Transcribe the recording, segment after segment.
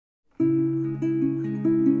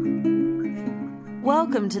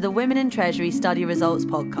Welcome to the Women in Treasury Study Results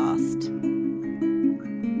podcast.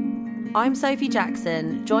 I'm Sophie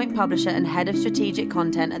Jackson, Joint Publisher and Head of Strategic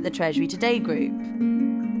Content at the Treasury Today Group.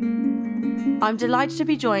 I'm delighted to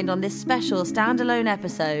be joined on this special standalone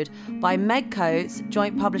episode by Meg Coates,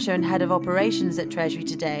 Joint Publisher and Head of Operations at Treasury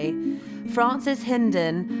Today, Frances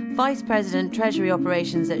Hinden, Vice President Treasury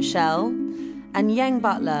Operations at Shell, and Yeng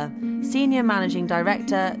Butler, Senior Managing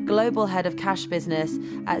Director, Global Head of Cash Business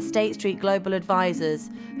at State Street Global Advisors,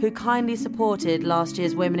 who kindly supported last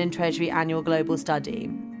year's Women in Treasury Annual Global Study.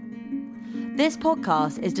 This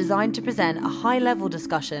podcast is designed to present a high-level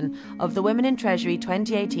discussion of the Women in Treasury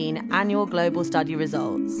 2018 Annual Global Study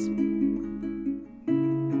results.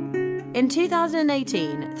 In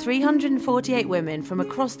 2018, 348 women from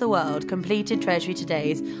across the world completed Treasury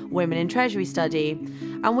Today's Women in Treasury study,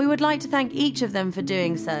 and we would like to thank each of them for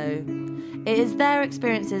doing so. It is their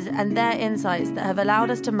experiences and their insights that have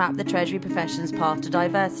allowed us to map the Treasury profession's path to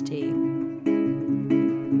diversity.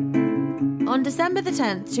 On December the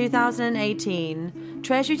 10th, 2018,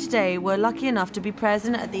 Treasury Today were lucky enough to be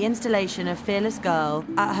present at the installation of Fearless Girl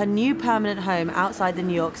at her new permanent home outside the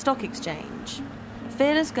New York Stock Exchange.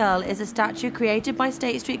 Fearless Girl is a statue created by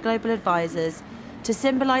State Street Global Advisors to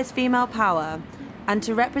symbolise female power and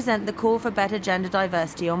to represent the call for better gender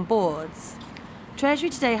diversity on boards. Treasury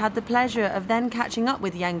Today had the pleasure of then catching up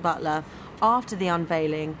with Yeng Butler after the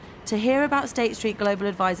unveiling to hear about State Street Global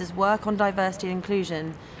Advisors' work on diversity and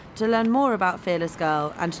inclusion, to learn more about Fearless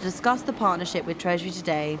Girl and to discuss the partnership with Treasury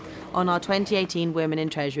Today on our 2018 Women in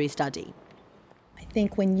Treasury study. I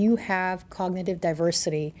think when you have cognitive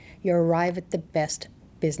diversity, you arrive at the best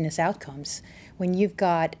business outcomes. When you've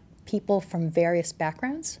got people from various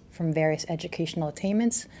backgrounds, from various educational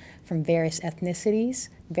attainments, from various ethnicities,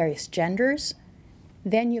 various genders,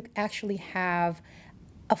 then you actually have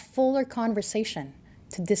a fuller conversation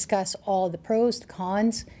to discuss all the pros, the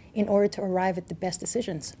cons, in order to arrive at the best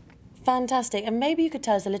decisions. Fantastic. And maybe you could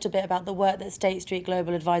tell us a little bit about the work that State Street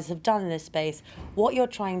Global Advisors have done in this space, what you're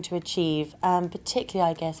trying to achieve, particularly,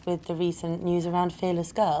 I guess, with the recent news around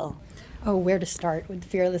Fearless Girl. Oh, where to start with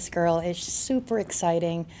Fearless Girl? It's super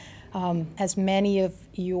exciting. As many of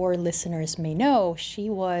your listeners may know, she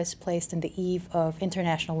was placed in the eve of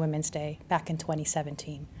International Women's Day back in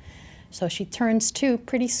 2017. So she turns 2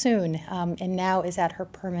 pretty soon, and now is at her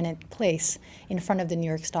permanent place in front of the New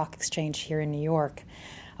York Stock Exchange here in New York.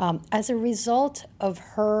 As a result of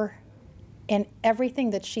her and everything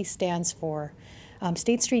that she stands for,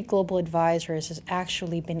 State Street Global Advisors has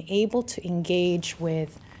actually been able to engage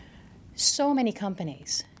with so many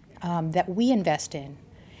companies that we invest in,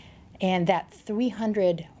 and that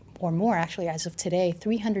 300 or more, actually as of today,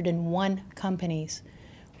 301 companies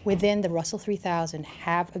within the Russell 3000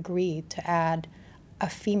 have agreed to add a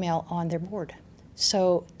female on their board.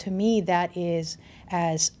 So to me, that is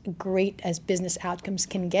as great as business outcomes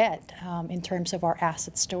can get in terms of our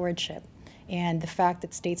asset stewardship. And the fact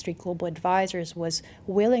that State Street Global Advisors was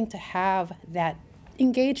willing to have that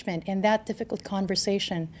engagement and that difficult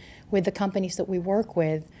conversation with the companies that we work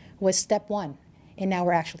with was step one. And now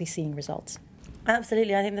we're actually seeing results.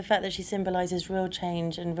 Absolutely. I think the fact that she symbolises real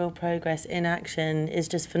change and real progress in action is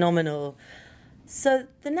just phenomenal. So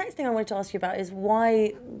the next thing I wanted to ask you about is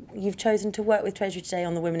why you've chosen to work with Treasury Today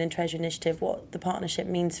on the Women in Treasury initiative, what the partnership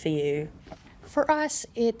means for you. For us,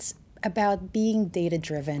 it's about being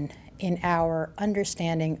data-driven in our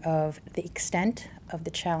understanding of the extent of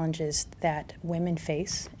the challenges that women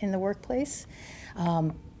face in the workplace,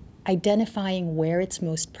 identifying where it's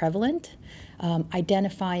most prevalent,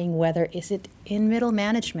 identifying whether is it in middle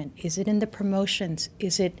management, is it in the promotions,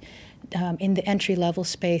 is it in the entry-level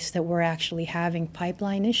space that we're actually having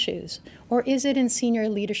pipeline issues, or is it in senior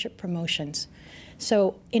leadership promotions?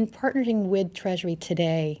 So in partnering with Treasury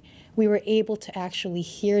Today, we were able to actually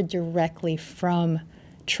hear directly from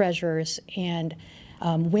treasurers and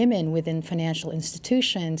women within financial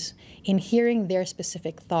institutions in hearing their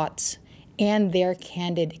specific thoughts and their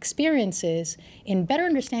candid experiences in better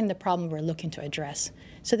understanding the problem we're looking to address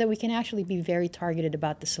so that we can actually be very targeted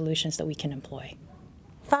about the solutions that we can employ.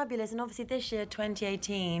 Fabulous. And obviously this year,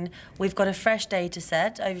 2018, we've got a fresh data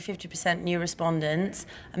set, over 50% new respondents,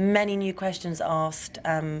 and many new questions asked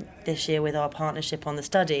this year with our partnership on the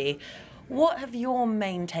study. What have your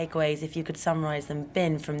main takeaways, if you could summarise them,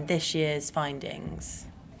 been from this year's findings?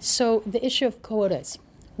 So the issue of quotas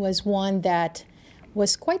was one that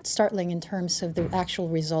was quite startling in terms of the actual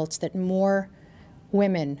results, that more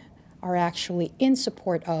women are actually in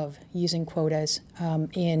support of using quotas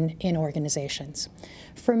in organizations.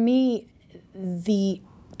 For me, the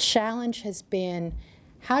challenge has been,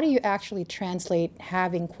 how do you actually translate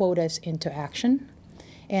having quotas into action?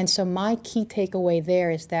 And so my key takeaway there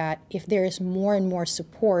is that if there is more and more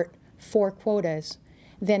support for quotas,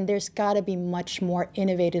 then there's got to be much more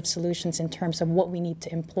innovative solutions in terms of what we need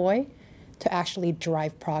to employ to actually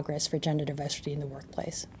drive progress for gender diversity in the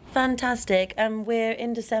workplace. Fantastic. And we're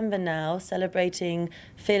in December now, celebrating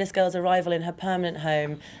Fearless Girl's arrival in her permanent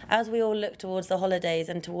home. As we all look towards the holidays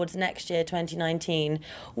and towards next year, 2019,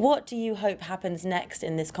 what do you hope happens next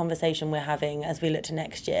in this conversation we're having as we look to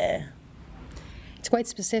next year? It's quite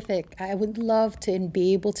specific. I would love to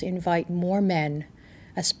be able to invite more men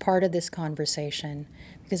as part of this conversation,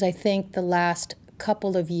 because I think the last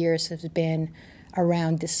couple of years has been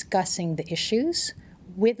around discussing the issues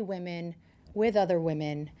with women, with other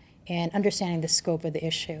women, and understanding the scope of the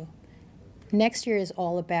issue. Next year is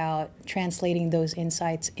all about translating those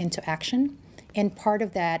insights into action, and part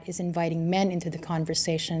of that is inviting men into the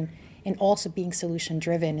conversation and also being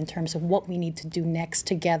solution-driven in terms of what we need to do next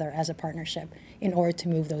together as a partnership in order to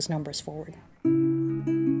move those numbers forward.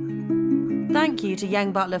 Thank you to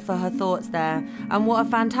Yang Butler for her thoughts there, and what a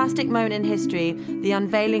fantastic moment in history the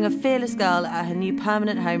unveiling of Fearless Girl at her new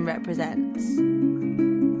permanent home represents.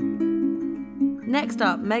 Next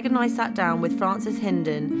up, Meg and I sat down with Frances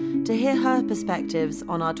Hindon to hear her perspectives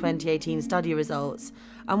on our 2018 study results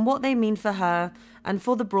and what they mean for her and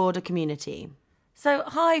for the broader community. So,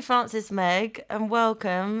 hi Frances, Meg, and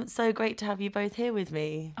welcome. So great to have you both here with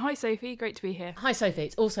me. Hi Sophie, great to be here. Hi Sophie,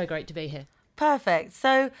 it's also great to be here. Perfect.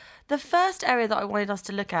 So the first area that I wanted us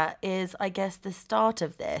to look at is, I guess, the start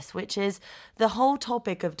of this, which is the whole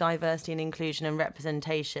topic of diversity and inclusion and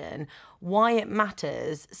representation, why it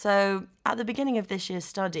matters. So at the beginning of this year's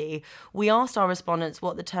study, we asked our respondents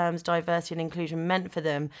what the terms diversity and inclusion meant for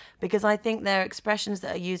them, because I think they're expressions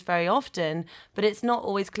that are used very often, but it's not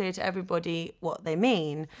always clear to everybody what they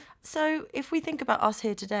mean. So if we think about us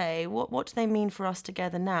here today, what do they mean for us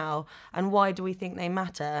together now, and why do we think they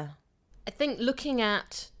matter? I think looking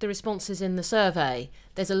at the responses in the survey,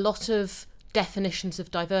 there's a lot of definitions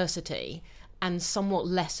of diversity and somewhat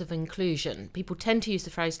less of inclusion. People tend to use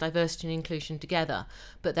the phrase diversity and inclusion together,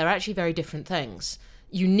 but they're actually very different things.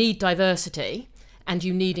 You need diversity and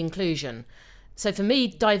you need inclusion. So for me,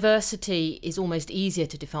 diversity is almost easier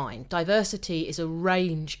to define. Diversity is a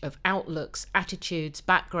range of outlooks, attitudes,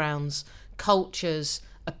 backgrounds, cultures,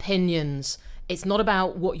 opinions. It's not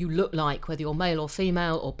about what you look like, whether you're male or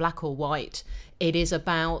female or black or white. It is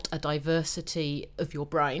about a diversity of your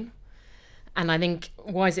brain. And I think,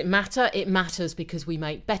 why does it matter? It matters because we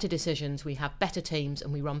make better decisions, we have better teams,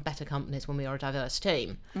 and we run better companies when we are a diverse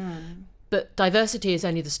team. But diversity is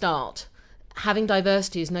only the start. Having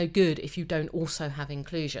diversity is no good if you don't also have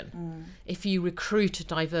inclusion. If you recruit a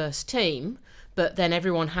diverse team, but then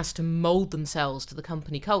everyone has to mould themselves to the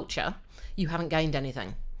company culture, you haven't gained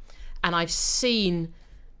anything. And I've seen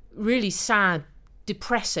really sad,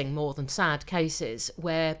 depressing more than sad cases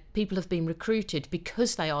where people have been recruited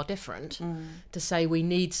because they are different to say we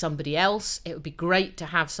need somebody else. It would be great to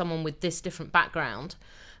have someone with this different background.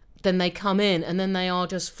 Then they come in and then they are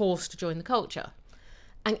just forced to join the culture.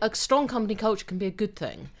 And a strong company culture can be a good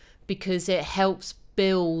thing because it helps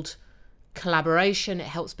build collaboration, it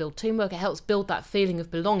helps build teamwork, it helps build that feeling of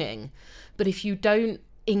belonging. But if you don't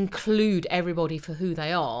include everybody for who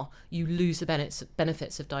they are, you lose the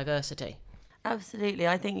benefits of diversity. Absolutely.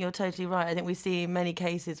 I think you're totally right. I think we see many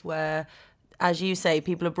cases where, as you say,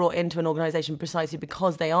 people are brought into an organisation precisely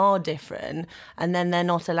because they are different, and then they're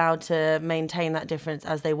not allowed to maintain that difference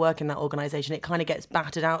as they work in that organisation. It kind of gets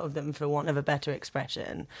battered out of them, for want of a better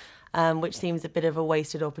expression, which seems a bit of a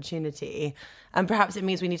wasted opportunity. And perhaps it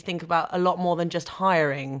means we need to think about a lot more than just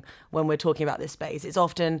hiring when we're talking about this space. It's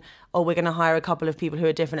often, we're going to hire a couple of people who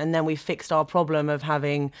are different, and then we've fixed our problem of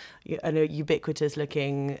having a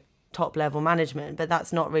ubiquitous-looking top-level management, but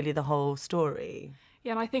that's not really the whole story.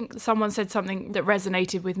 Yeah, and I think someone said something that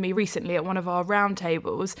resonated with me recently at one of our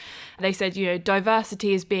roundtables. They said,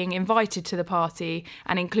 diversity is being invited to the party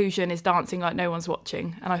and inclusion is dancing like no one's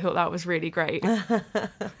watching. And I thought that was really great. Yeah,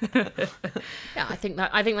 I think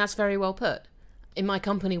that's very well put. In my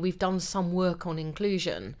company, we've done some work on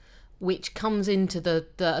inclusion, which comes into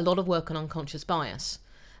a lot of work on unconscious bias.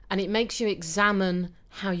 And it makes you examine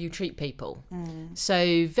how you treat people.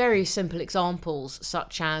 So very simple examples,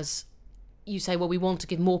 such as you say, well, we want to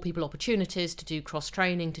give more people opportunities to do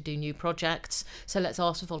cross-training, to do new projects, so let's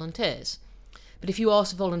ask for volunteers. But if you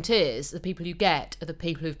ask for volunteers, the people you get are the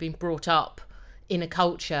people who've been brought up in a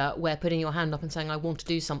culture where putting your hand up and saying, I want to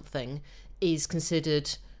do something, is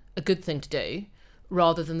considered a good thing to do,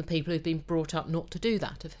 rather than the people who've been brought up not to do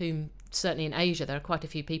that, of whom, certainly in Asia, there are quite a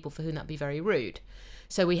few people for whom that'd be very rude.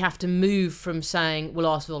 So we have to move from saying, we'll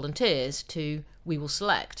ask volunteers, to we will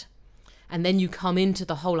select. And then you come into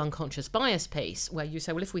the whole unconscious bias piece where you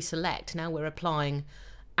say, well, if we select, now we're applying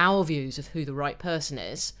our views of who the right person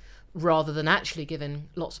is rather than actually giving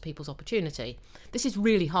lots of people's opportunity. This is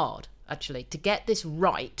really hard, actually, to get this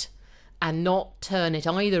right and not turn it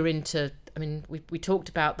either into, I mean, we talked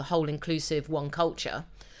about the whole inclusive one culture,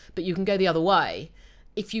 but you can go the other way.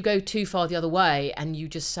 If you go too far the other way and you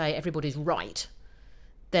just say everybody's right,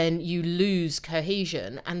 then you lose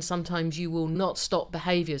cohesion, and sometimes you will not stop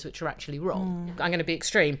behaviours which are actually wrong. I'm going to be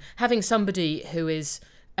extreme. Having somebody who is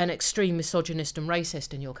an extreme misogynist and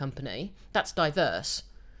racist in your company, that's diverse.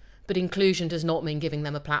 But inclusion does not mean giving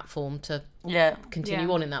them a platform to continue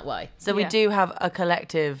on in that way. So we do have a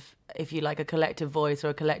collective, if you like, a collective voice or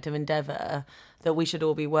a collective endeavour that we should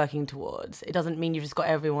all be working towards. It doesn't mean you've just got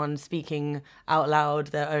everyone speaking out loud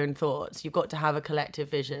their own thoughts. You've got to have a collective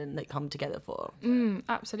vision that come together for.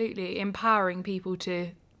 Absolutely. Empowering people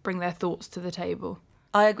to bring their thoughts to the table.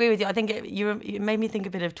 I agree with you. I think it made me think a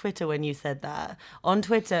bit of Twitter when you said that. On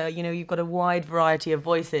Twitter, you've got a wide variety of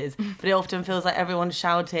voices, but it often feels like everyone's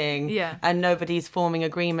shouting and nobody's forming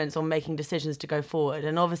agreements or making decisions to go forward.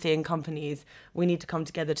 And obviously in companies, we need to come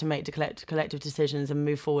together to make collective decisions and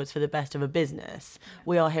move forwards for the best of a business.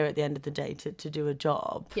 We are here at the end of the day to do a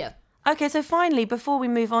job. Yeah. Okay, so finally, before we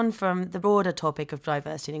move on from the broader topic of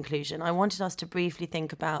diversity and inclusion, I wanted us to briefly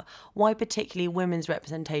think about why particularly women's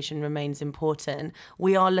representation remains important.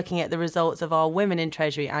 We are looking at the results of our Women in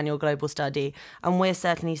Treasury annual global study, and we're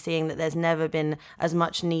certainly seeing that there's never been as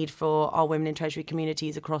much need for our Women in Treasury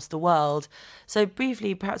communities across the world. So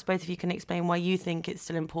briefly, perhaps both of you can explain why you think it's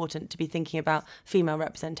still important to be thinking about female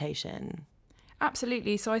representation.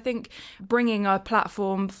 Absolutely. So I think bringing a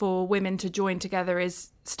platform for women to join together is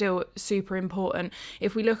still super important.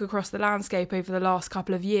 If we look across the landscape over the last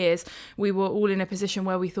couple of years, we were all in a position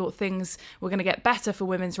where we thought things were going to get better for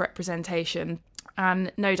women's representation.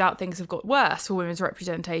 And no doubt things have got worse for women's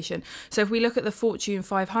representation. So if we look at the Fortune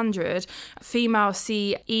 500, female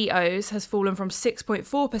CEOs has fallen from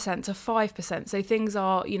 6.4% to 5%. So things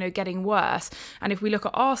are, getting worse. And if we look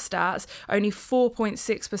at our stats, only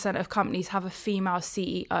 4.6% of companies have a female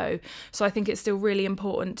CEO. So I think it's still really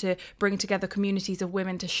important to bring together communities of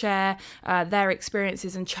women to share their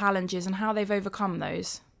experiences and challenges and how they've overcome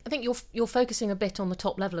those. I think you're focusing a bit on the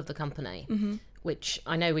top level of the company, which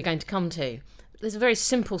I know we're going to come to. There's a very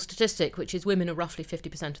simple statistic, which is women are roughly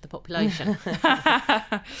 50% of the population.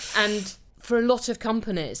 And for a lot of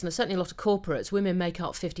companies, and certainly a lot of corporates, women make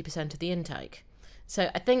up 50% of the intake. So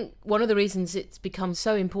I think one of the reasons it's become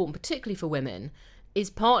so important, particularly for women, is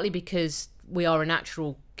partly because we are a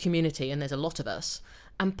natural community and there's a lot of us,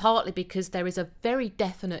 and partly because there is a very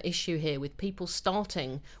definite issue here with people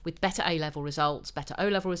starting with better A-level results, better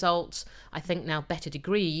O-level results, I think now better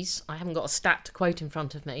degrees. I haven't got a stat to quote in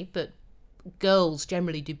front of me, but girls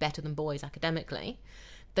generally do better than boys academically.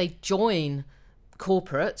 They join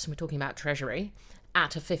corporates, and we're talking about Treasury,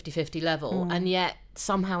 at a 50-50 level, and yet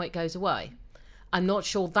somehow it goes away. I'm not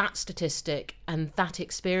sure that statistic and that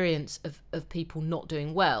experience of people not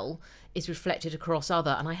doing well is reflected across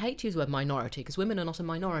other, and I hate to use the word minority, because women are not a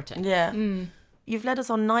minority. Yeah. You've led us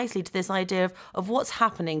on nicely to this idea of what's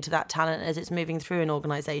happening to that talent as it's moving through an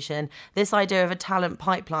organisation, this idea of a talent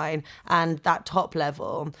pipeline and that top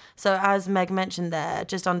level. So as Meg mentioned there,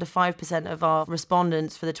 just under 5% of our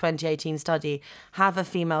respondents for the 2018 study have a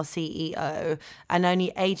female CEO, and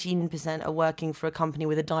only 18% are working for a company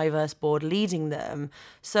with a diverse board leading them.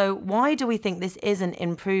 So why do we think this isn't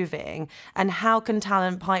improving, and how can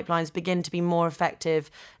talent pipelines begin to be more effective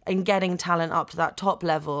in getting talent up to that top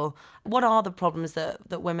level? What are the problems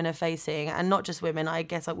that women are facing, and not just women, I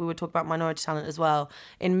guess we would talk about minority talent as well,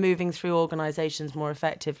 in moving through organisations more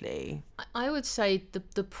effectively? I would say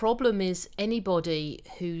the problem is anybody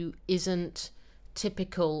who isn't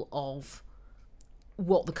typical of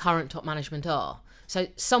what the current top management are. So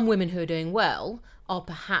some women who are doing well are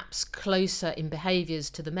perhaps closer in behaviours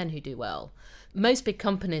to the men who do well. Most big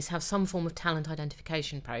companies have some form of talent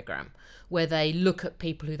identification program where they look at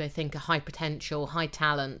people who they think are high potential, high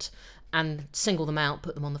talent, and single them out,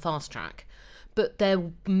 put them on the fast track. But their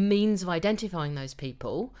means of identifying those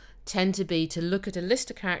people tend to be to look at a list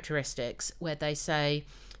of characteristics where they say,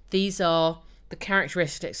 these are the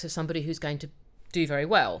characteristics of somebody who's going to do very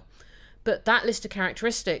well. But that list of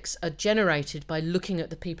characteristics are generated by looking at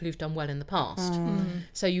the people who've done well in the past.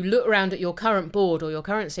 So you look around at your current board or your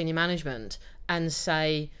current senior management and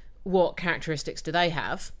say, what characteristics do they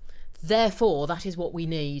have? Therefore, that is what we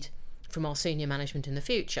need from our senior management in the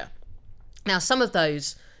future. Now, some of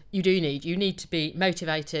those you do need. You need to be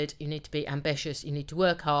motivated, you need to be ambitious, you need to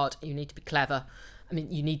work hard, you need to be clever. I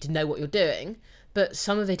mean, you need to know what you're doing. But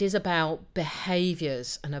some of it is about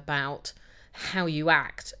behaviours and about how you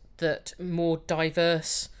act, that more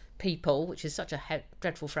diverse people, which is such a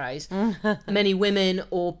dreadful phrase, many women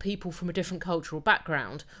or people from a different cultural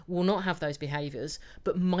background will not have those behaviours,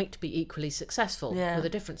 but might be equally successful with a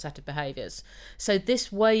different set of behaviours. So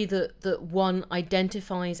this way that one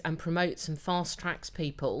identifies and promotes and fast tracks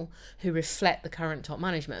people who reflect the current top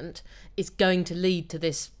management is going to lead to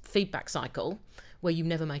this feedback cycle where you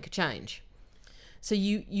never make a change. So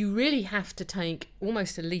you really have to take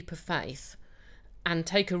almost a leap of faith and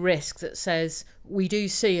take a risk that says we do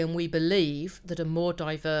see and we believe that a more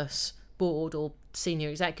diverse board or senior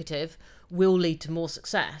executive will lead to more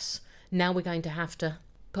success. Now we're going to have to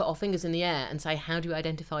put our fingers in the air and say, how do you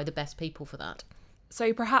identify the best people for that?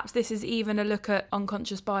 So perhaps this is even a look at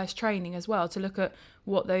unconscious bias training as well, to look at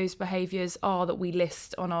what those behaviours are that we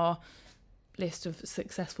list on our list of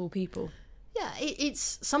successful people. Yeah,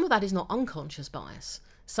 it's some of that is not unconscious bias.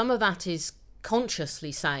 Some of that is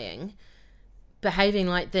consciously saying, behaving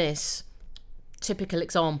like this, typical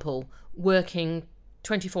example, working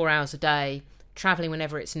 24 hours a day, travelling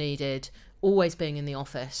whenever it's needed, always being in the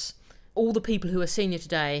office. All the people who are senior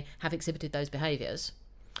today have exhibited those behaviours.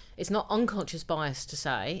 It's not unconscious bias to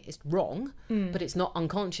say, it's wrong, but it's not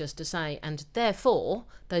unconscious to say, and therefore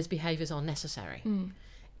those behaviours are necessary.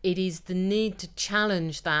 It is the need to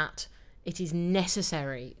challenge that it is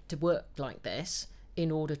necessary to work like this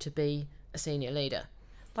in order to be a senior leader.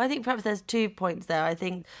 But I think perhaps there's 2 points there. I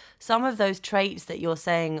think some of those traits that you're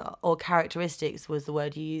saying, or characteristics was the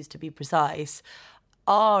word you used to be precise,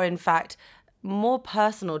 are in fact more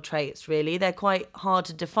personal traits, really. They're quite hard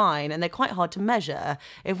to define and they're quite hard to measure.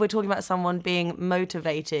 If we're talking about someone being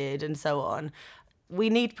motivated and so on, we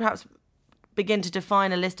need perhaps begin to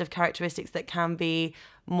define a list of characteristics that can be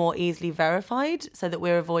more easily verified so that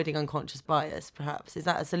we're avoiding unconscious bias, perhaps. Is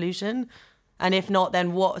that a solution? And if not,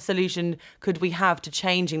 then what solution could we have to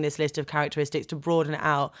changing this list of characteristics to broaden it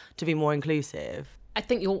out to be more inclusive? I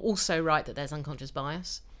think you're also right that there's unconscious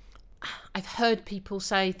bias. I've heard people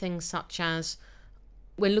say things such as,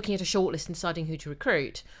 when looking at a shortlist and deciding who to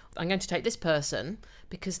recruit, I'm going to take this person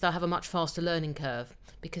because they'll have a much faster learning curve,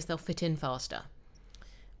 because they'll fit in faster.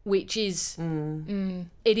 Which is,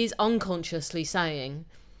 it is unconsciously saying,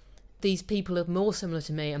 these people are more similar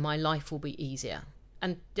to me and my life will be easier.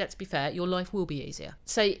 And let's be fair, your life will be easier.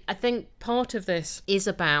 So I think part of this is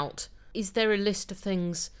about, is there a list of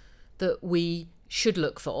things that we should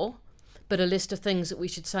look for, but a list of things that we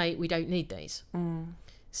should say, we don't need these.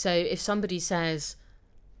 So if somebody says,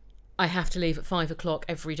 I have to leave at 5 o'clock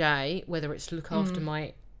every day, whether it's to look after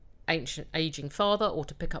my aging father or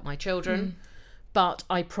to pick up my children, but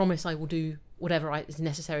I promise I will do whatever is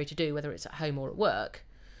necessary to do, whether it's at home or at work,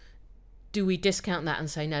 do we discount that and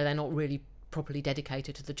say, no, they're not really properly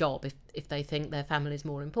dedicated to the job if they think their family is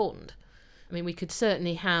more important? I mean, we could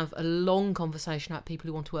certainly have a long conversation about people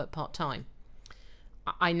who want to work part-time.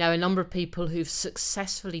 I know a number of people who've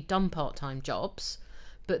successfully done part-time jobs,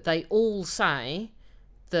 but they all say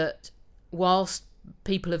that whilst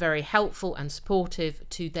people are very helpful and supportive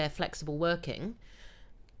to their flexible working,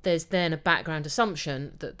 there's then a background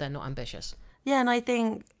assumption that they're not ambitious. Yeah, and I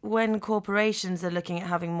think when corporations are looking at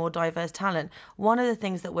having more diverse talent, one of the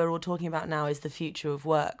things that we're all talking about now is the future of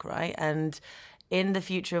work, right? And in the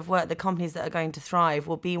future of work, the companies that are going to thrive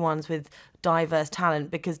will be ones with diverse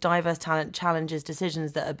talent, because diverse talent challenges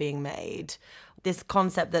decisions that are being made. This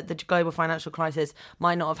concept that the global financial crisis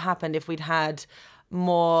might not have happened if we'd had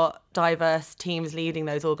more diverse teams leading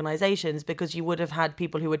those organizations, because you would have had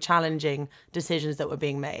people who were challenging decisions that were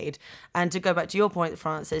being made. And to go back to your point,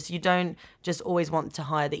 Frances, you don't just always want to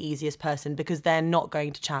hire the easiest person because they're not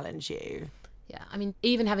going to challenge you. Yeah, I mean,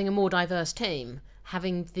 even having a more diverse team,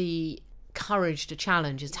 having the courage to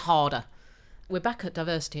challenge is harder. We're back at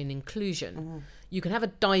diversity and inclusion. You can have a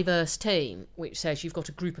diverse team which says you've got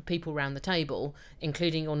a group of people around the table,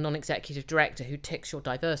 including your non-executive director who ticks your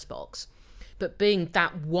diverse box. But being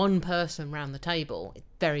that one person around the table, it's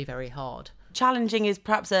very, very hard. Challenging is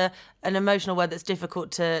perhaps an emotional word that's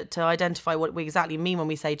difficult to identify what we exactly mean when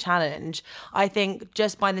we say challenge. I think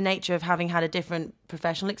just by the nature of having had a different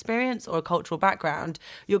professional experience or a cultural background,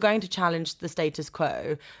 you're going to challenge the status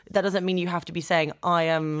quo. That doesn't mean you have to be saying, I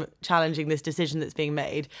am challenging this decision that's being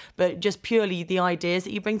made, but just purely the ideas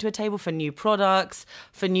that you bring to a table for new products,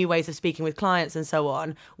 for new ways of speaking with clients and so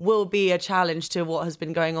on, will be a challenge to what has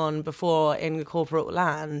been going on before in the corporate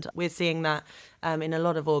land. We're seeing that in a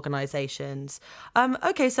lot of organisations.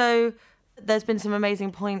 Okay, so there's been some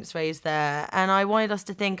amazing points raised there, and I wanted us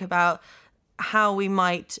to think about how we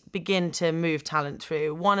might begin to move talent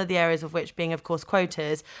through. One of the areas of which being, of course,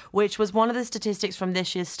 quotas, which was one of the statistics from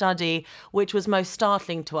this year's study, which was most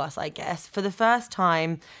startling to us, I guess. For the first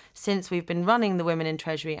time since we've been running the Women in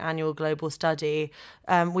Treasury annual global study,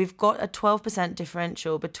 we've got a 12%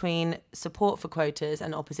 differential between support for quotas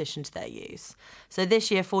and opposition to their use. So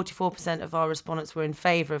this year, 44% of our respondents were in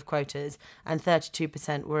favour of quotas and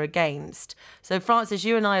 32% were against. So Frances,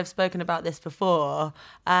 you and I have spoken about this before,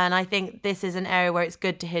 and I think this is an area where it's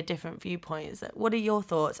good to hear different viewpoints. What are your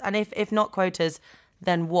thoughts? And if not quotas,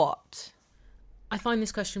 then what? I find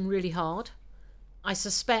this question really hard. I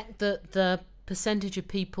suspect that the percentage of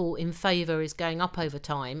people in favour is going up over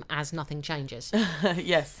time as nothing changes.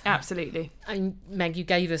 Yes. Absolutely. And Meg, you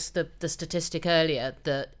gave us the statistic earlier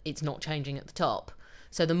that it's not changing at the top.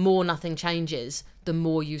 So the more nothing changes, the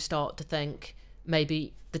more you start to think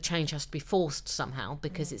maybe the change has to be forced somehow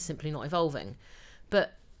because it's simply not evolving.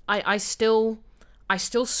 But I still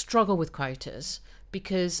struggle with quotas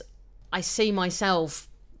because I see myself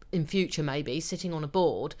in future maybe sitting on a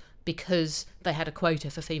board because they had a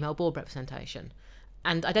quota for female board representation.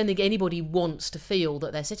 And I don't think anybody wants to feel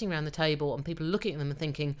that they're sitting around the table and people looking at them and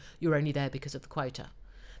thinking, you're only there because of the quota.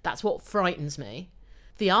 That's what frightens me.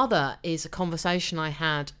 The other is a conversation I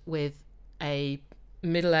had with a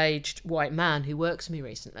middle-aged white man who works for me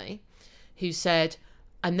recently, who said,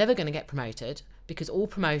 I'm never going to get promoted because all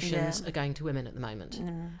promotions are going to women at the moment.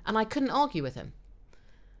 And I couldn't argue with him.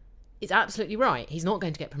 It's absolutely right. He's not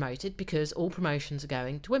going to get promoted because all promotions are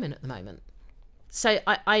going to women at the moment. So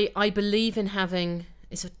I believe in having,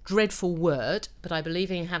 it's a dreadful word, but I believe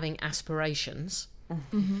in having aspirations.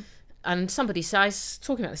 Mm-hmm. And somebody said, I was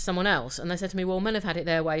talking about this to someone else, and they said to me, well, men have had it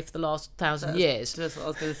their way for the last 1,000 years. That's what I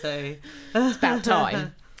was going to say. It's about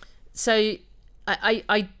time. So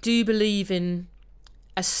I do believe in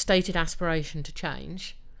a stated aspiration to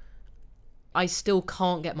change. I still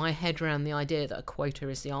can't get my head around the idea that a quota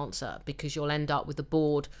is the answer because you'll end up with a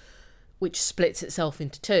board which splits itself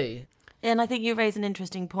into two. Yeah, and I think you raise an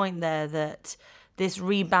interesting point there that this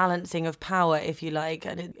rebalancing of power, if you like,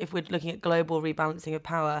 and if we're looking at global rebalancing of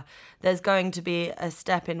power, there's going to be a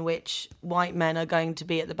step in which white men are going to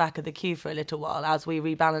be at the back of the queue for a little while as we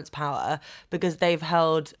rebalance power because they've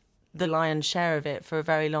held the lion's share of it for a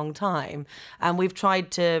very long time. And we've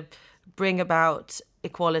tried to bring about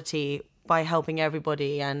equality by helping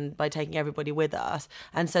everybody and by taking everybody with us.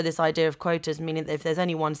 And so this idea of quotas, meaning that if there's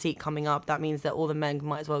only one seat coming up, that means that all the men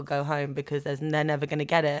might as well go home because they're never going to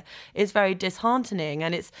get it, is very disheartening.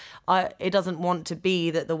 And it doesn't want to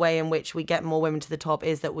be that the way in which we get more women to the top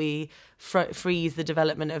is that we freeze the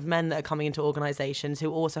development of men that are coming into organisations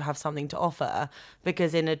who also have something to offer,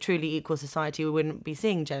 because in a truly equal society, we wouldn't be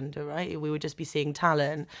seeing gender, right? We would just be seeing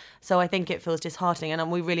talent. So I think it feels disheartening,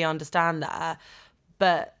 and we really understand that.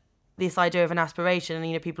 But this idea of an aspiration,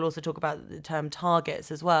 and people also talk about the term targets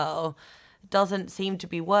as well, doesn't seem to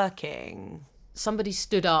be working. Somebody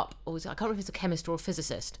stood up, I can't remember if it's a chemist or a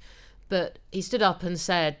physicist, but he stood up and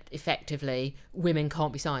said, effectively, women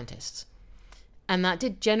can't be scientists. And that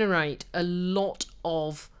did generate a lot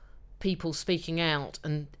of people speaking out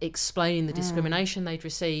and explaining the discrimination they'd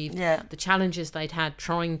received, the challenges they'd had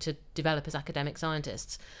trying to develop as academic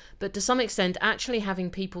scientists. But to some extent, actually having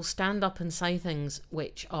people stand up and say things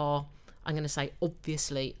which are, I'm going to say,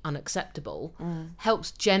 obviously unacceptable,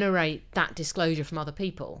 helps generate that disclosure from other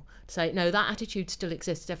people. To say, no, that attitude still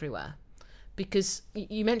exists everywhere. Because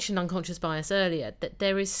you mentioned unconscious bias earlier, that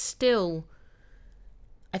there is still,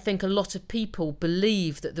 I think a lot of people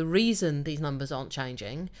believe that the reason these numbers aren't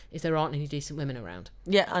changing is there aren't any decent women around.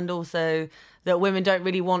 Yeah, and also that women don't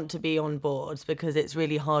really want to be on boards because it's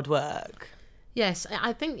really hard work. Yes,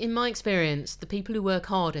 I think in my experience, the people who work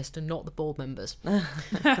hardest are not the board members.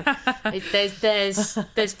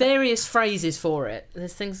 There's various phrases for it.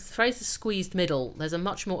 There's phrases squeezed middle. There's a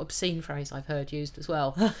much more obscene phrase I've heard used as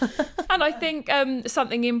well. And I think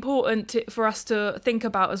something important for us to think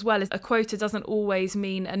about as well is a quota doesn't always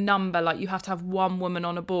mean a number, like you have to have one woman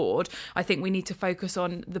on a board. I think we need to focus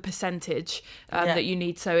on the percentage that you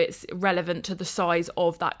need, so it's relevant to the size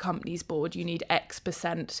of that company's board. You need X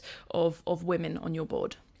percent of women on your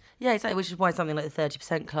board. Yeah, exactly, which is why something like the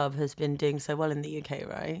 30% Club has been doing so well in the UK,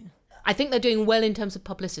 right? I think they're doing well in terms of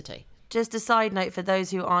publicity. Just a side note for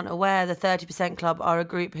those who aren't aware, the 30% Club are a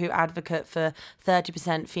group who advocate for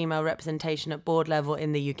 30% female representation at board level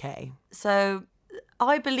in the UK. So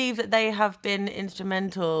I believe that they have been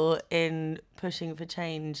instrumental in pushing for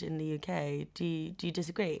change in the UK. Do you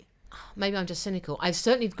disagree? Maybe I'm just cynical. I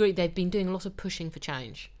certainly agree they've been doing a lot of pushing for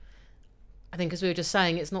change. I think, as we were just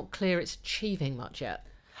saying, it's not clear it's achieving much yet.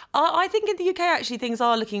 I think in the UK, actually, things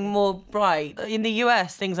are looking more bright. In the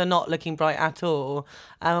US, things are not looking bright at all.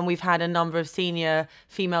 And we've had a number of senior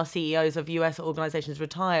female CEOs of US organisations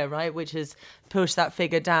retire, right, which has pushed that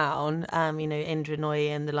figure down, Indra Nooyi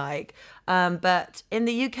and the like. But in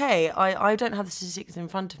the UK, I don't have the statistics in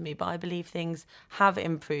front of me, but I believe things have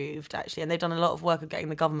improved, actually, and they've done a lot of work of getting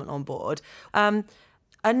the government on board.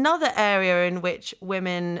 Another area in which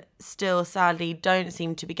women still sadly don't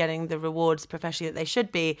seem to be getting the rewards professionally that they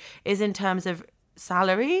should be is in terms of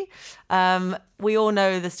salary. We all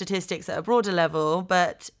know the statistics at a broader level,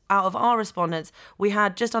 but out of our respondents, we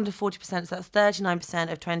had just under 40%, so that's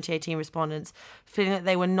 39% of 2018 respondents, feeling that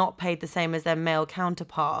they were not paid the same as their male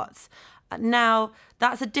counterparts. Now,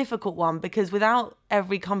 that's a difficult one because without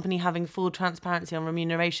every company having full transparency on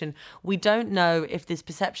remuneration, we don't know if these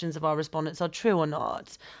perceptions of our respondents are true or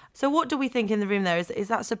not. So what do we think in the room there? Is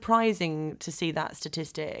that surprising to see that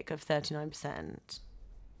statistic of 39%?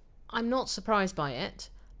 I'm not surprised by it.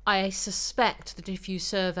 I suspect that if you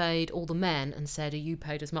surveyed all the men and said, are you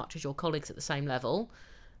paid as much as your colleagues at the same level,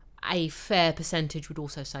 a fair percentage would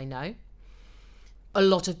also say no. A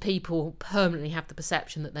lot of people permanently have the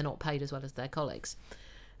perception that they're not paid as well as their colleagues.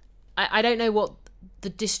 I don't know what the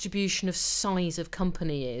distribution of size of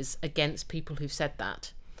company is against people who've said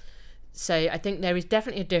that. So I think there is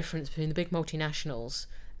definitely a difference between the big multinationals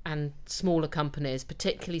and smaller companies,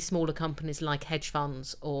 particularly smaller companies like hedge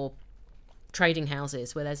funds or trading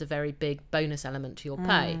houses, where there's a very big bonus element to your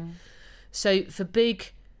pay. So for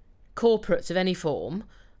big corporates of any form,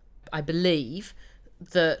 I believe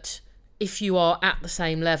that if you are at the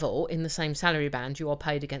same level in the same salary band, you are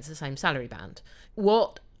paid against the same salary band.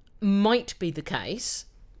 What might be the case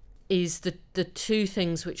is the two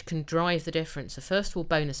things which can drive the difference are, first of all,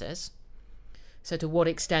 bonuses. So to what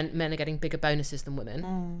extent men are getting bigger bonuses than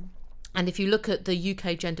women. And if you look at the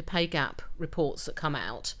UK gender pay gap reports that come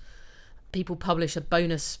out, people publish a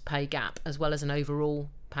bonus pay gap as well as an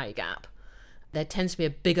overall pay gap. There tends to be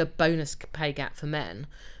a bigger bonus pay gap for men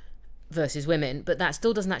versus women, but that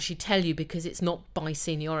still doesn't actually tell you because it's not by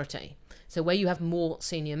seniority. So where you have more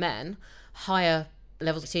senior men, higher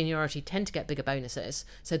levels of seniority tend to get bigger bonuses,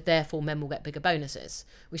 so therefore men will get bigger bonuses,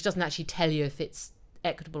 which doesn't actually tell you if it's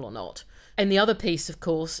equitable or not. And the other piece, of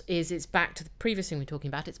course, is it's back to the previous thing we were talking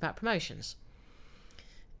about, it's about promotions.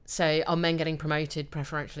 So are men getting promoted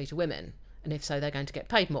preferentially to women? And if so, they're going to get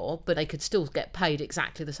paid more, but they could still get paid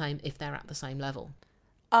exactly the same if they're at the same level.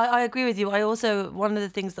 I agree with you. One of the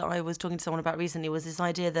things that I was talking to someone about recently was this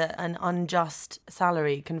idea that an unjust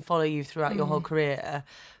salary can follow you throughout your whole career,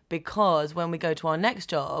 because when we go to our next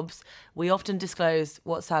jobs, we often disclose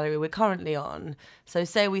what salary we're currently on. So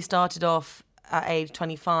say we started off at age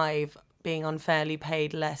 25 being unfairly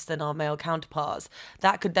paid less than our male counterparts,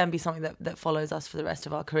 that could then be something that follows us for the rest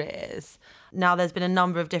of our careers. Now, there's been a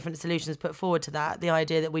number of different solutions put forward to that. The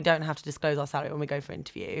idea that we don't have to disclose our salary when we go for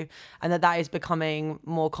interview, and that is becoming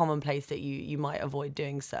more commonplace, that you might avoid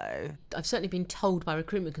doing so. I've certainly been told by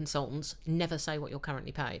recruitment consultants, never say what you're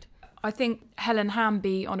currently paid. I think Helen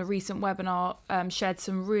Hamby on a recent webinar shared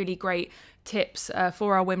some really great tips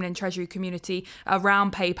for our Women in Treasury community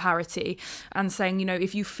around pay parity, and saying,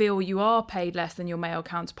 if you feel you are paid less than your male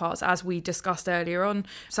counterparts, as we discussed earlier on,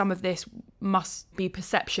 some of this must be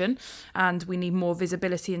perception and we need more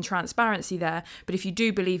visibility and transparency there. But if you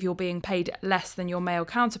do believe you're being paid less than your male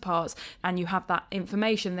counterparts and you have that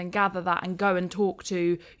information, then gather that and go and talk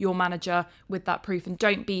to your manager with that proof, and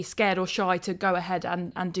don't be scared or shy to go ahead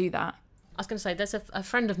and do that. I was going to say, there's a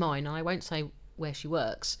friend of mine, I won't say where she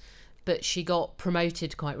works, but she got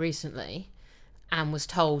promoted quite recently and was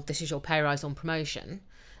told, this is your pay rise on promotion.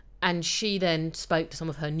 And she then spoke to some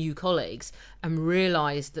of her new colleagues and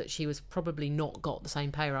realised that she was probably not got the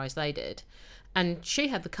same pay rise they did. And she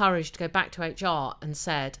had the courage to go back to HR and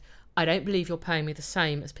said, I don't believe you're paying me the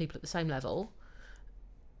same as people at the same level.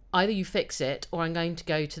 Either you fix it, or I'm going to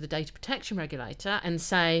go to the data protection regulator and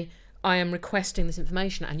say, I am requesting this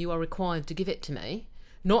information and you are required to give it to me.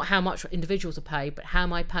 Not how much individuals are paid, but how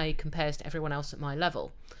my pay compares to everyone else at my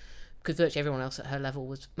level. Because virtually everyone else at her level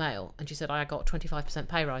was male. And she said, I got 25%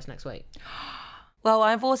 pay rise next week. Well,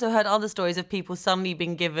 I've also heard other stories of people suddenly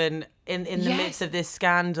being given, in the midst of this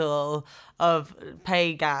scandal of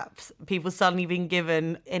pay gaps, people suddenly being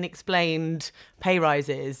given unexplained pay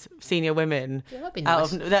rises, senior women. Yeah, that'd be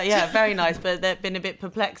nice. Very nice, but they've been a bit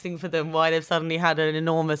perplexing for them why they've suddenly had an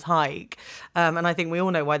enormous hike. And I think we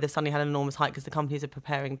all know why they've suddenly had an enormous hike, because the companies are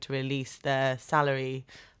preparing to release their salary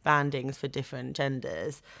bandings for different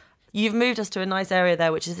genders. You've moved us to a nice area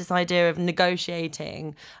there, which is this idea of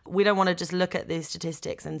negotiating. We don't want to just look at these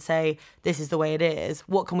statistics and say, this is the way it is.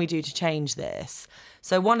 What can we do to change this?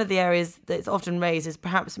 So one of the areas that's often raised is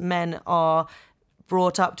perhaps men are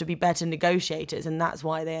brought up to be better negotiators, and that's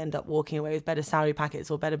why they end up walking away with better salary packets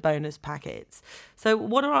or better bonus packets. So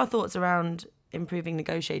what are our thoughts around improving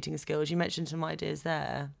negotiating skills? You mentioned some ideas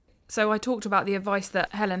there. So I talked about the advice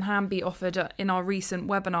that Helen Hamby offered in our recent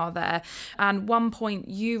webinar there. And one point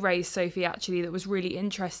you raised, Sophie, actually, that was really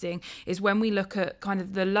interesting is when we look at kind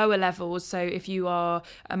of the lower levels. So if you are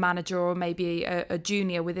a manager or maybe a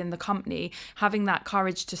junior within the company, having that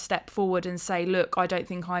courage to step forward and say, look, I don't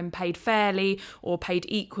think I'm paid fairly or paid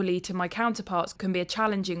equally to my counterparts can be a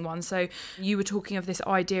challenging one. So you were talking of this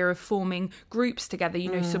idea of forming groups together,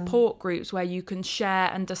 support groups where you can share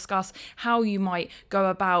and discuss how you might go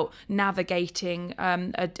about navigating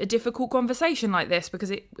a difficult conversation like this,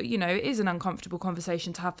 because it is an uncomfortable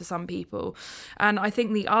conversation to have for some people. And I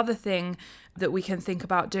think the other thing that we can think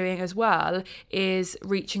about doing as well is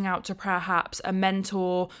reaching out to perhaps a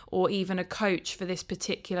mentor or even a coach for this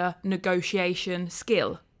particular negotiation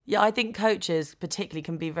skill. Yeah, I think coaches particularly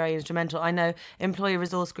can be very instrumental. I know employee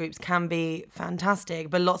resource groups can be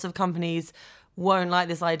fantastic, but lots of companies won't like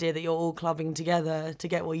this idea that you're all clubbing together to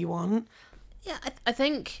get what you want. Yeah, I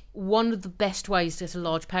think one of the best ways to get a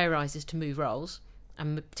large pay rise is to move roles,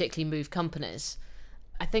 and particularly move companies.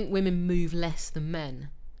 I think women move less than men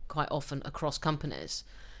quite often across companies.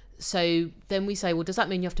 So then we say, well, does that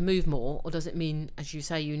mean you have to move more? Or does it mean, as you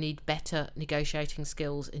say, you need better negotiating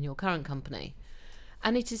skills in your current company?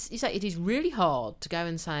 And it is really hard to go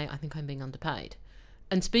and say, I think I'm being underpaid.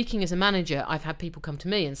 And speaking as a manager, I've had people come to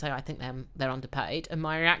me and say, I think they're underpaid. And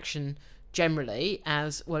my reaction generally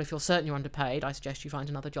as, well, if you're certain you're underpaid, I suggest you find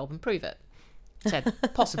another job and prove it. Said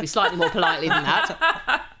possibly slightly more politely than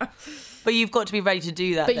that. But you've got to be ready to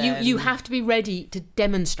do that. But you have to be ready to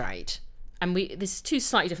demonstrate. And there's two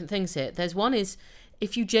slightly different things here. There's one is,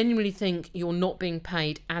 if you genuinely think you're not being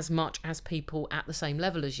paid as much as people at the same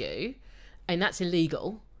level as you, and that's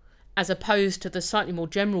illegal, as opposed to the slightly more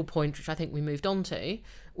general point, which I think we moved on to,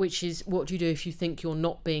 which is, what do you do if you think you're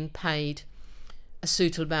not being paid a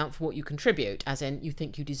suitable amount for what you contribute, as in you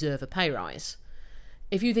think you deserve a pay rise.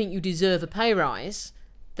 If you think you deserve a pay rise,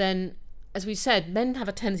 then, as we said, men have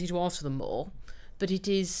a tendency to ask for them more, but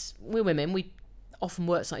we're women, we often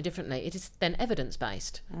work slightly differently. It is then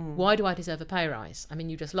evidence-based. Why do I deserve a pay rise? I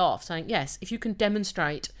mean, you just laugh, saying, yes, if you can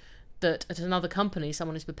demonstrate that at another company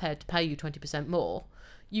someone is prepared to pay you 20% more,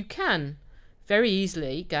 you can very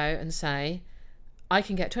easily go and say, I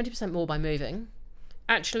can get 20% more by moving.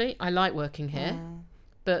 Actually, I like working here,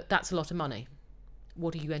 but that's a lot of money.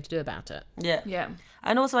 What are you going to do about it? Yeah.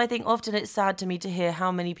 And also, I think often it's sad to me to hear how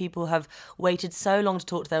many people have waited so long to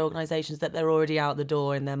talk to their organisations that they're already out the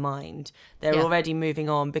door in their mind. They're already moving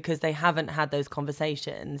on because they haven't had those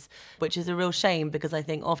conversations, which is a real shame, because I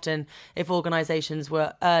think often if organisations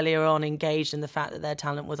were earlier on engaged in the fact that their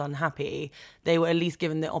talent was unhappy, they were at least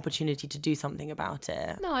given the opportunity to do something about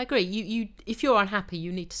it. No, I agree. You if you're unhappy,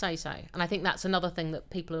 you need to say so. And I think that's another thing that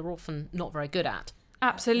people are often not very good at.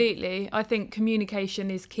 Absolutely. I think communication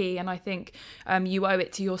is key, and I think you owe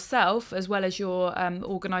it to yourself as well as your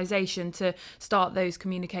organisation to start those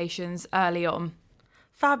communications early on.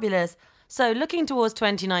 Fabulous. So looking towards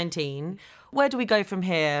 2019, where do we go from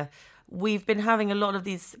here? We've been having a lot of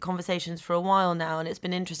these conversations for a while now, and it's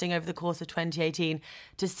been interesting over the course of 2018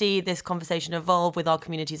 to see this conversation evolve with our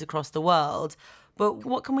communities across the world. But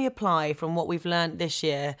what can we apply from what we've learned this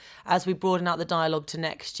year as we broaden out the dialogue to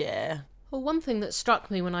next year? Well, one thing that struck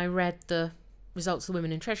me when I read the results of the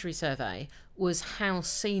Women in Treasury survey was how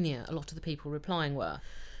senior a lot of the people replying were.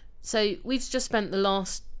 So we've just spent the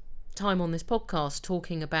last time on this podcast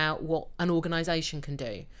talking about what an organisation can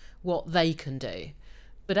do, what they can do.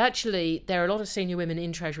 But actually, there are a lot of senior women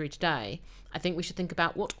in Treasury today. I think we should think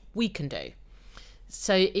about what we can do.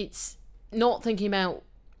 So it's not thinking about,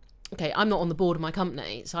 okay, I'm not on the board of my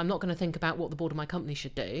company, so I'm not going to think about what the board of my company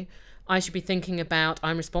should do. I should be thinking about,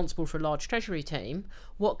 I'm responsible for a large Treasury team.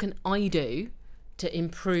 What can I do to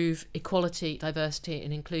improve equality, diversity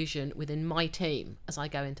and inclusion within my team as I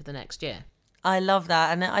go into the next year? I love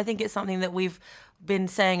that. And I think it's something that we've been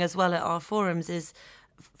saying as well at our forums is,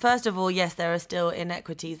 first of all, yes, there are still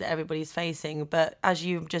inequities that everybody's facing. But as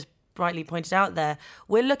you've just rightly pointed out there,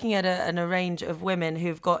 we're looking at a range of women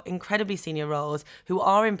who've got incredibly senior roles, who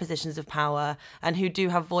are in positions of power and who do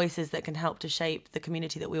have voices that can help to shape the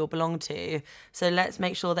community that we all belong to. So let's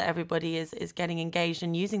make sure that everybody is getting engaged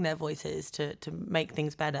and using their voices to make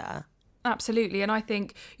things better. Absolutely. And I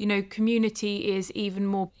think, community is even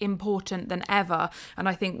more important than ever. And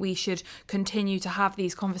I think we should continue to have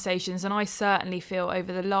these conversations. And I certainly feel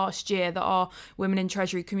over the last year that our Women in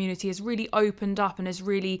Treasury community has really opened up and has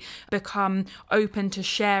really become open to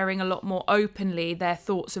sharing a lot more openly their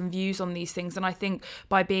thoughts and views on these things. And I think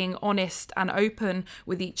by being honest and open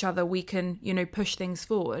with each other, we can, push things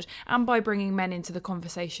forward. And by bringing men into the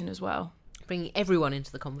conversation as well. Bringing everyone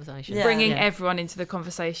into the conversation. Yeah. Bringing everyone into the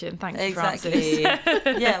conversation. Thank you, exactly.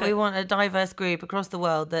 Frances. Yeah, we want a diverse group across the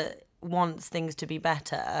world that wants things to be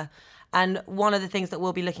better. And one of the things that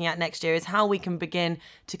we'll be looking at next year is how we can begin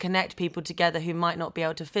to connect people together who might not be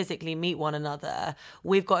able to physically meet one another.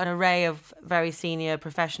 We've got an array of very senior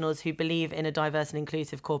professionals who believe in a diverse and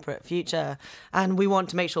inclusive corporate future, and we want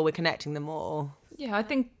to make sure we're connecting them all. Yeah, I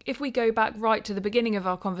think if we go back right to the beginning of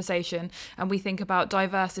our conversation and we think about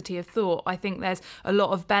diversity of thought, I think there's a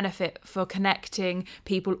lot of benefit for connecting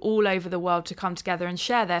people all over the world to come together and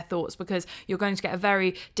share their thoughts, because you're going to get a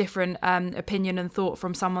very different opinion and thought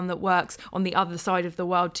from someone that works on the other side of the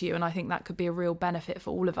world to you. And I think that could be a real benefit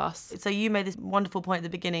for all of us. So you made this wonderful point at the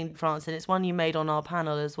beginning, France, and it's one you made on our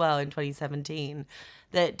panel as well in 2017,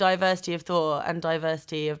 that diversity of thought and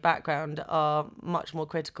diversity of background are much more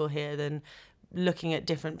critical here than looking at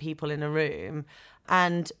different people in a room.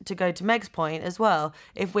 And to go to Meg's point as well,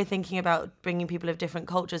 if we're thinking about bringing people of different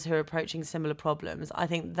cultures who are approaching similar problems, I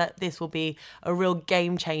think that this will be a real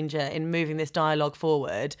game changer in moving this dialogue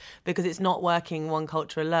forward, because it's not working one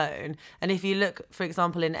culture alone. And if you look, for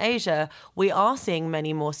example, in Asia, we are seeing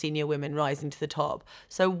many more senior women rising to the top.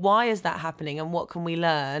 So why is that happening, and what can we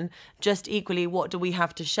learn? Just equally, what do we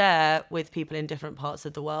have to share with people in different parts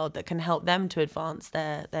of the world that can help them to advance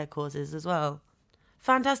their causes as well?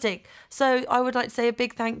 Fantastic. So I would like to say a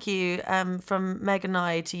big thank you from Meg and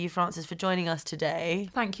I to you, Frances, for joining us today.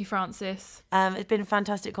 Thank you, Frances. It's been a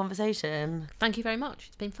fantastic conversation. Thank you very much.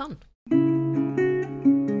 It's been fun.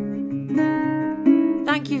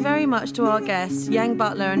 Thank you very much to our guests, Yang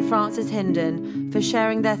Butler and Frances Hindon, for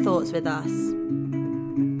sharing their thoughts with us.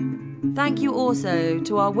 Thank you also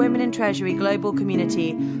to our Women in Treasury global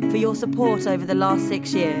community for your support over the last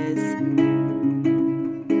 6 years.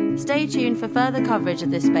 Stay tuned for further coverage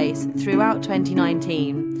of this space throughout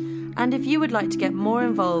 2019. And if you would like to get more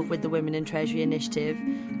involved with the Women in Treasury initiative,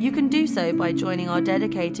 you can do so by joining our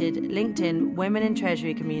dedicated LinkedIn Women in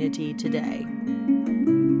Treasury community today.